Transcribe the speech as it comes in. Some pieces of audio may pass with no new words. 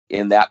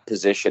in that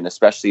position,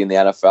 especially in the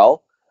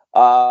NFL,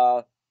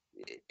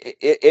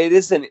 it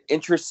is an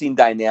interesting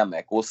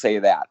dynamic. We'll say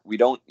that. We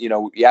don't,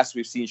 yes,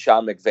 we've seen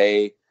Sean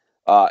McVay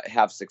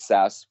have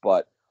success,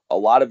 but a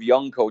lot of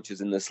young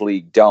coaches in this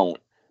league don't,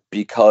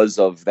 because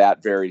of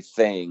that very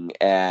thing.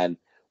 And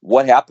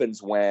what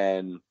happens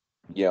when,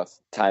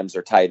 times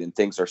are tight and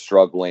things are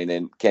struggling,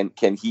 and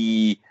can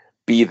he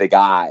be the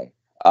guy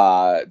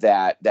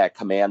that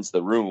commands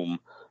the room?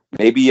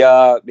 Maybe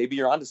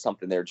you're onto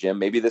something there, Jim.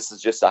 Maybe this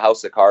is just a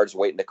house of cards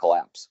waiting to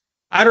collapse.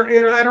 I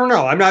don't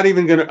know. I'm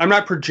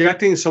not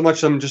projecting so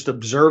much. I'm just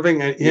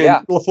observing. And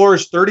LaFleur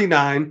is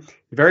 39,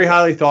 very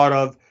highly thought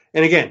of.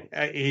 And again,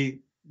 they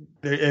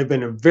have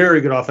been a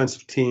very good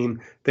offensive team.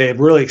 They have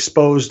really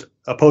exposed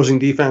opposing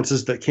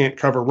defenses that can't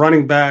cover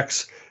running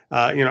backs.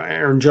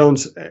 Aaron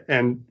Jones,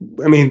 and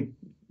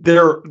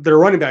their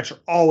running backs are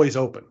always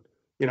open,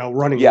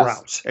 running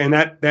routes. And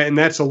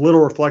that's a little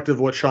reflective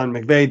of what Sean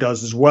McVay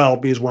does as well,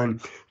 because when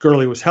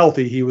Gurley was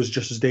healthy, he was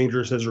just as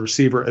dangerous as a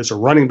receiver as a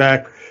running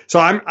back. So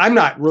I'm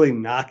not really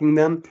knocking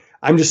them.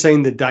 I'm just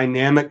saying the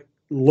dynamic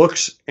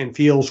looks and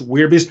feels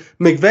weird, because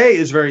McVay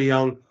is very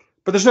young,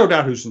 but there's no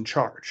doubt who's in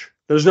charge.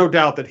 There's no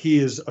doubt that he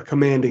is a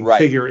commanding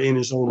figure in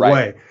his own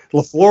way.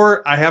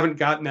 LaFleur, I haven't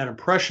gotten that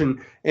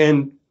impression.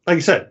 And like I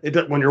said,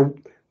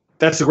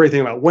 that's the great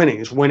thing about winning,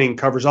 is winning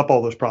covers up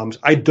all those problems.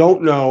 I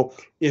don't know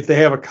if they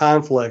have a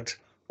conflict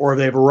or if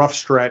they have a rough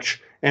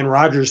stretch and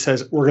Rodgers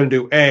says, we're going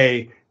to do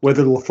A,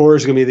 whether LaFleur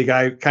is going to be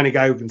the kind of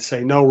guy who can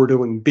say, no, we're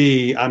doing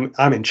B. I'm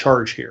in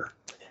charge here.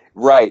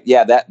 Right.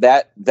 Yeah.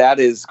 That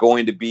is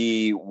going to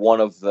be one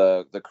of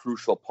the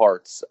crucial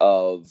parts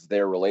of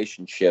their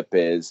relationship,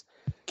 is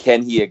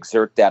can he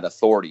exert that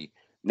authority?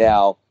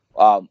 Now,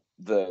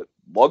 the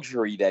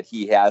luxury that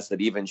he has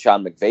that even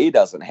Sean McVay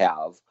doesn't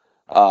have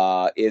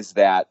is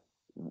that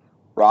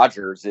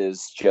Rodgers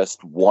is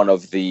just one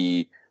of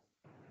the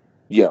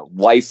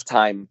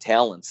lifetime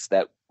talents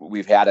that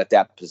we've had at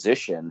that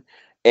position,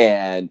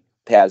 and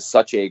has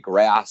such a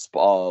grasp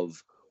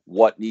of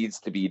what needs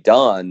to be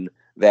done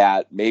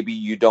that maybe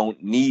you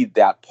don't need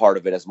that part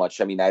of it as much.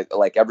 I mean,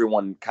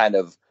 everyone kind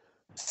of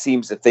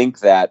seems to think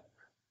that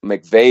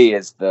McVay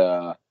is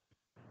the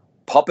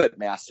puppet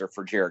master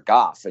for Jared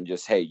Goff, and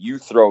just, hey, you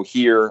throw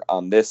here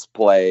on this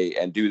play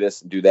and do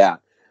this and do that.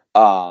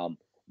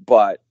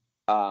 But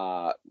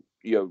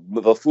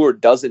LaFleur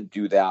doesn't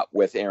do that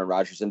with Aaron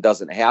Rodgers and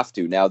doesn't have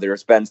to. Now,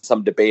 there's been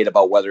some debate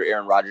about whether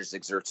Aaron Rodgers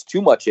exerts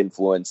too much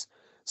influence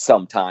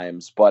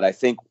sometimes, but I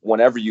think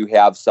whenever you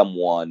have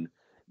someone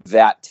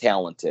that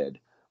talented,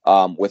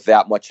 with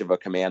that much of a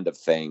command of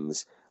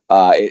things,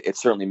 it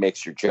certainly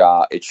makes your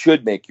job. It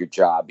should make your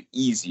job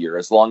easier,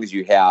 as long as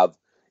you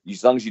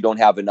don't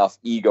have enough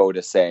ego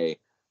to say,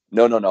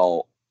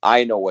 no,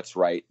 I know what's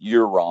right,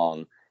 you're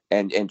wrong,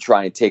 and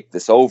try and take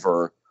this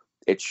over.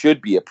 It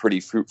should be a pretty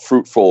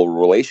fruitful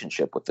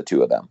relationship with the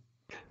two of them.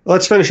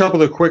 Let's finish up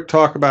with a quick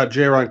talk about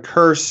Jaron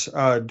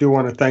Kearse. Do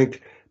want to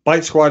thank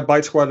Bite Squad,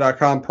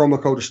 bitesquad.com.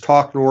 Promo code is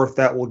TALKNORTH.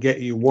 That will get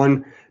you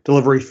one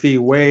delivery fee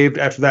waived.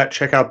 After that,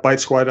 check out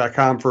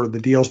bitesquad.com for the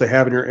deals they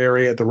have in your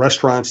area, the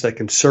restaurants that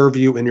can serve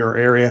you in your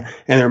area,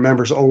 and their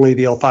members only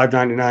deal,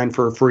 $5.99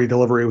 for a free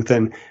delivery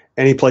within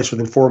any place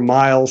within 4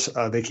 miles.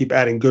 They keep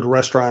adding good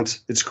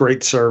restaurants. It's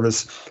great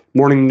service.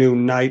 Morning,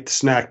 noon, night,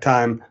 snack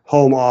time,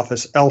 home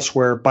office,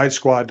 elsewhere.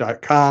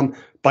 Bitesquad.com.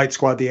 Bite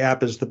Squad, the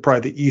app, is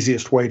probably the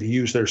easiest way to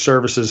use their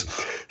services.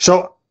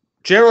 So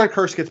Jaron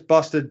Kearse gets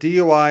busted,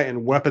 DUI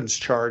and weapons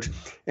charge.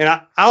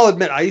 And I'll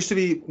admit, I used to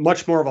be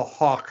much more of a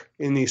hawk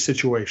in these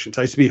situations.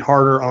 I used to be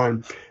harder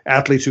on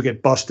athletes who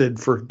get busted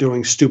for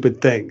doing stupid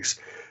things.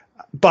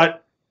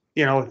 But,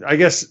 I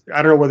guess,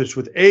 I don't know whether it's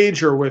with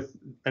age or with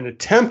an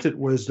attempt at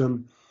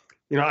wisdom,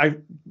 I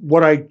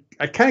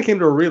kind of came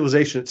to a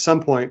realization at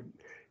some point,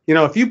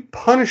 if you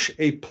punish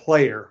a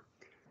player,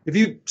 if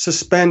you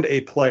suspend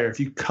a player, if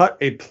you cut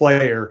a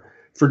player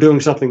for doing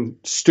something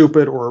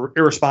stupid or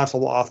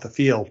irresponsible off the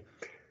field,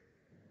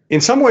 in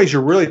some ways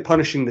you're really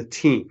punishing the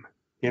team.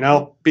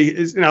 Now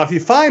if you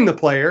find the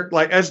player,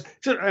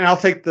 and I'll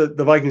take the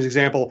Vikings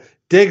example,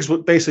 Diggs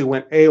basically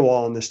went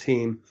AWOL on this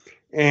team.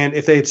 And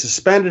if they had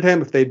suspended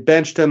him, if they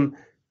benched him,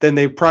 then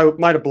they probably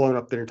might have blown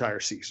up their entire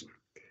season.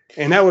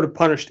 And that would have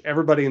punished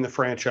everybody in the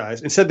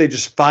franchise. Instead, they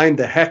just fined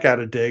the heck out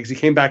of Diggs. He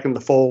came back in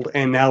the fold,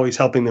 and now he's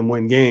helping them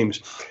win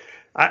games.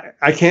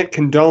 I can't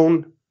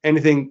condone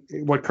anything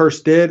what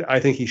Kearse did. I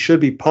think he should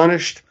be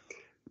punished.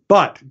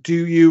 But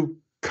do you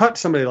cut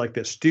somebody like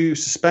this? Do you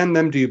suspend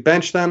them? Do you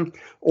bench them?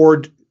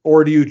 Or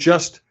do you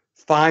just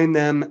fine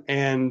them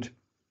and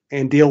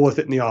deal with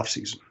it in the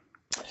offseason?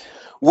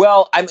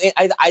 Well, I mean,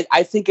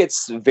 I think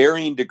it's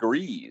varying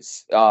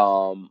degrees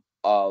of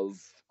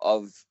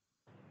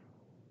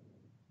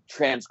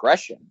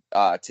transgression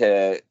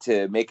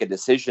to make a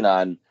decision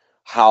on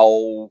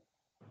how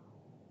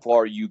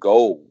far you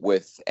go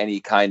with any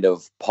kind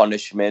of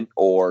punishment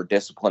or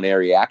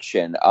disciplinary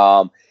action.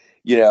 I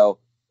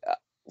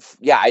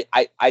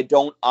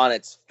don't on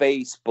its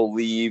face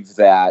believe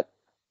that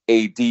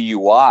a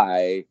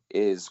DUI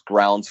is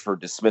grounds for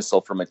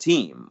dismissal from a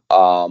team.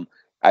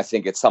 I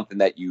think it's something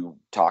that you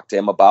talk to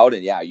him about,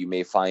 and yeah, you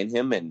may find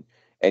him, and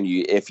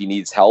you, if he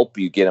needs help,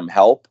 you get him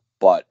help.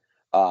 But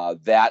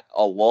that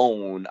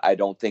alone, I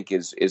don't think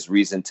is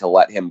reason to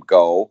let him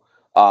go.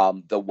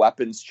 The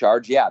weapons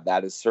charge, yeah,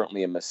 that is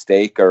certainly a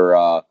mistake or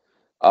a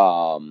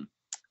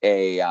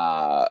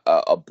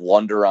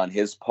blunder on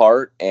his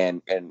part,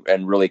 and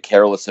really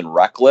careless and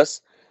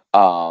reckless.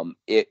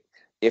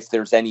 If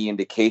there's any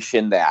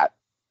indication that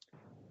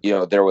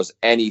there was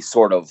any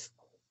sort of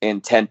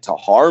intent to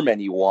harm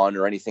anyone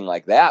or anything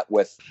like that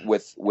with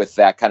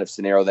that kind of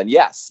scenario, then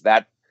yes,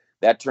 that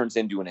turns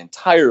into an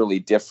entirely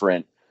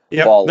different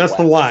ball. That's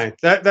the line.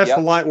 That's yep.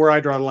 the line where I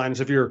draw the line.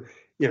 Is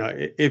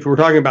if we're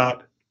talking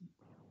about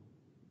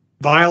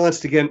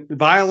violence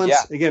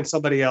against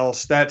somebody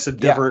else, that's a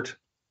different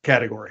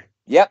category.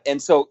 Yeah,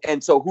 and so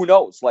who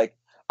knows? Like,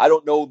 I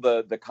don't know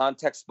the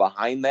context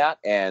behind that,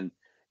 and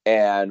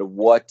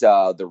what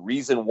the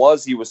reason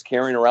was he was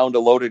carrying around a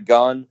loaded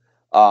gun.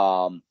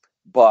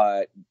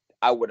 But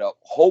I would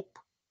hope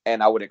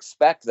and I would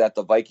expect that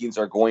the Vikings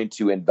are going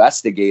to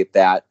investigate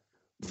that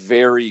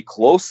very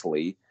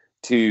closely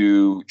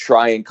to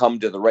try and come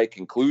to the right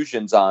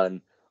conclusions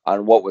on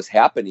what was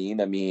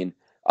happening. I mean,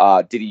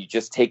 did he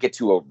just take it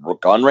to a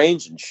gun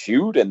range and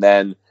shoot, and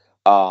then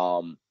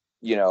and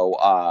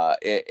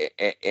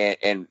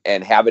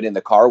have it in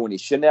the car when he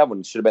shouldn't have, when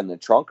he should have been in the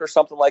trunk or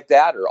something like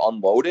that, or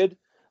unloaded,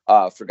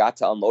 forgot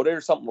to unload it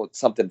or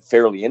something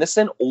fairly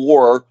innocent?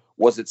 Or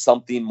was it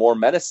something more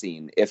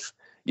menacing? If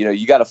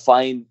you got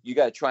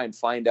to try and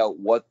find out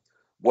what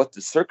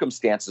the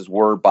circumstances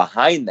were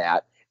behind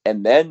that,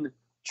 and then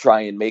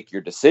try and make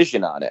your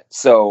decision on it.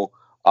 So,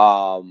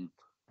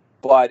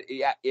 but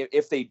yeah,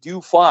 if they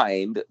do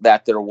find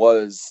that there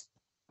was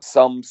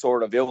some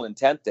sort of ill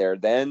intent there,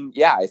 then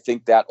yeah, I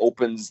think that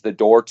opens the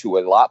door to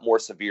a lot more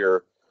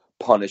severe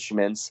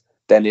punishments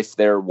than if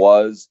there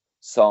was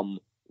some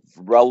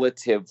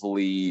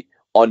relatively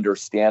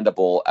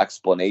understandable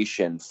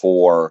explanation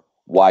for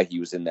why he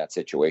was in that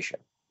situation.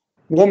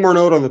 One more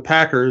note on the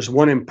Packers.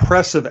 One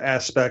impressive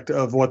aspect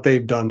of what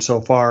they've done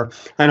so far.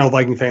 I know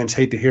Viking fans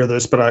hate to hear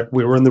this, but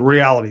we were in the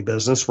reality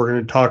business. We're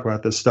going to talk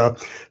about this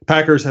stuff.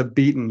 Packers have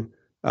beaten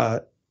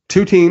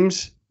two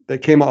teams that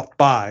came off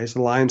byes,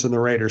 the Lions and the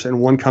Raiders,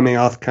 and one coming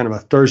off kind of a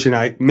Thursday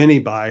night mini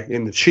bye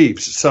in the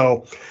Chiefs.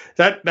 So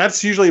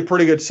that's usually a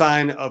pretty good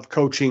sign of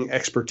coaching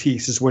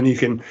expertise, is when you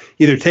can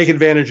either take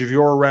advantage of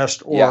your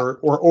rest or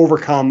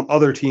overcome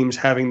other teams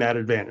having that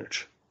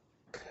advantage.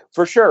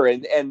 For sure.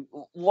 And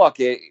look,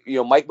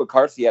 Mike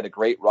McCarthy had a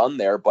great run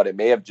there, but it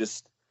may have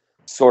just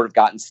sort of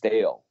gotten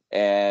stale.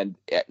 And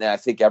I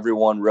think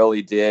everyone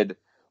really did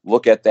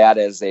look at that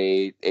as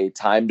a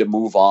time to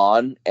move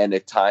on, and a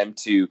time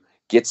to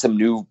get some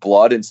new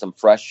blood and some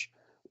fresh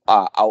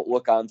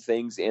outlook on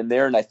things in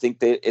there. And I think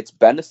that it's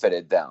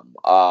benefited them.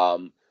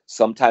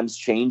 Sometimes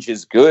change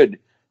is good,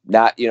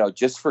 not,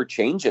 just for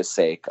change's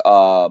sake.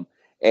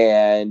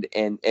 And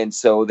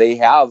so they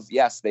have,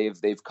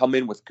 they've come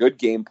in with good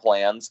game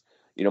plans.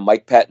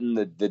 Mike Pettin,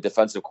 the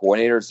defensive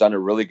coordinator, has done a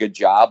really good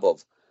job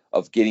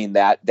of getting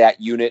that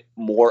unit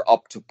more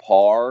up to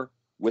par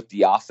with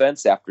the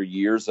offense after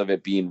years of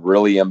it being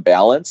really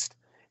imbalanced.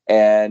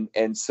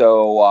 And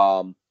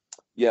so,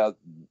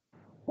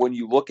 when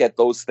you look at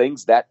those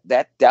things,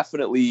 that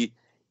definitely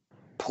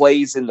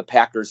plays in the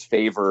Packers'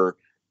 favor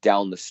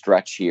down the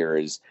stretch here,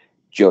 is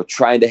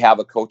trying to have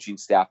a coaching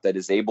staff that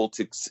is able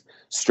to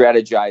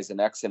strategize an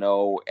X and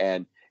O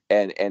and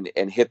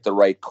hit the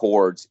right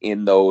chords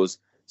in those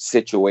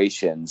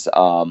situations.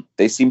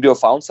 They seem to have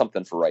found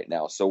something for right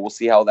now, so we'll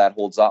see how that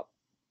holds up.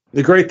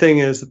 The great thing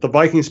is that the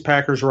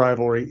Vikings-Packers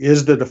rivalry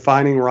is the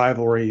defining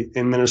rivalry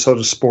in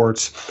Minnesota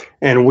sports,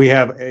 and we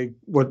have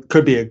what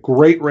could be a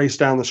great race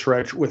down the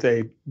stretch with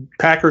a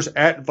Packers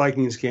at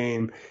Vikings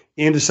game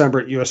in December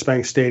at US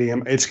Bank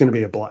Stadium. It's going to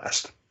be a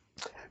blast.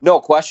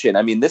 No question.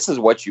 I mean, this is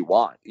what you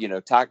want.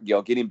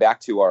 Getting back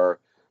to our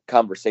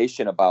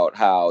conversation about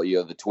how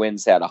the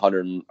Twins had a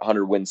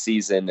 100 win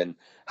season and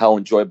how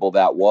enjoyable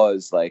that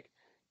was. Like,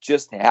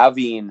 just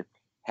having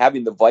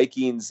the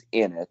Vikings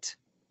in it,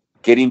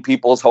 getting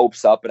people's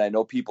hopes up. And I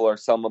know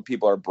some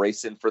people are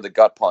bracing for the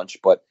gut punch,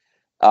 but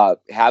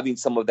having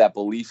some of that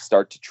belief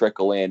start to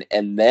trickle in,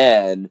 and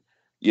then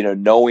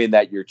knowing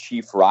that your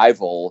chief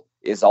rival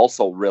is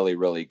also really,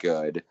 really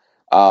good.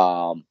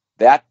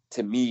 That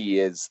to me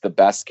is the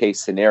best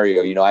case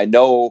scenario. I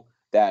know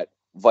that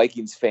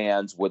Vikings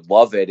fans would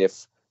love it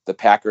if the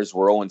Packers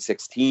were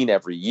 0-16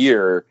 every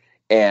year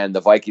and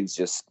the Vikings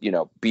just,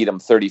 beat them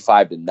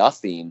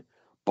 35-0.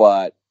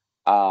 But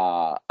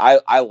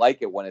I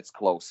like it when it's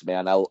close,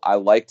 man. I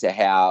like to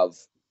have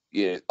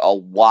a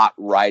lot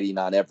riding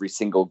on every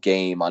single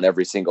game, on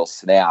every single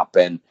snap.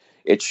 And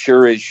it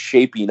sure is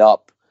shaping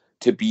up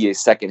to be a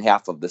second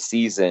half of the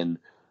season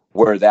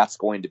where that's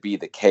going to be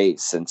the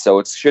case. And so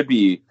it should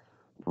be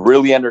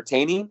really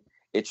entertaining.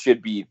 It should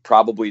be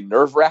probably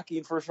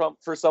nerve-wracking for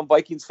some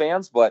Vikings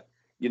fans, but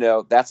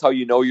that's how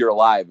you're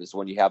alive, is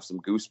when you have some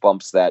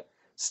goosebumps that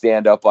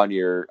stand up on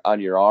your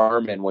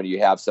arm, and when you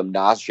have some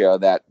nausea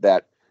that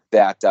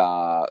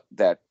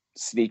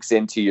sneaks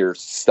into your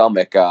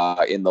stomach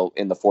in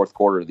the fourth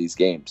quarter of these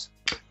games.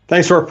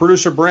 Thanks to our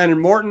producer, Brandon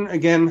Morton.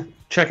 Again,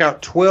 check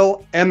out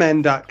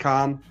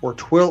twillmn.com or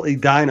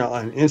twilledina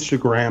on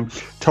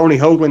Instagram. Tony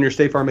Hoaglund, your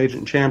State Farm agent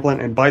in Champlin,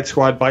 and Bite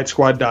Squad,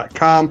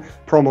 bitesquad.com.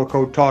 Promo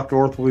code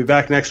TALKNORTH. We'll be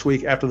back next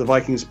week after the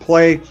Vikings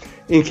play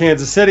in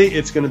Kansas City.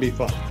 It's going to be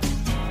fun.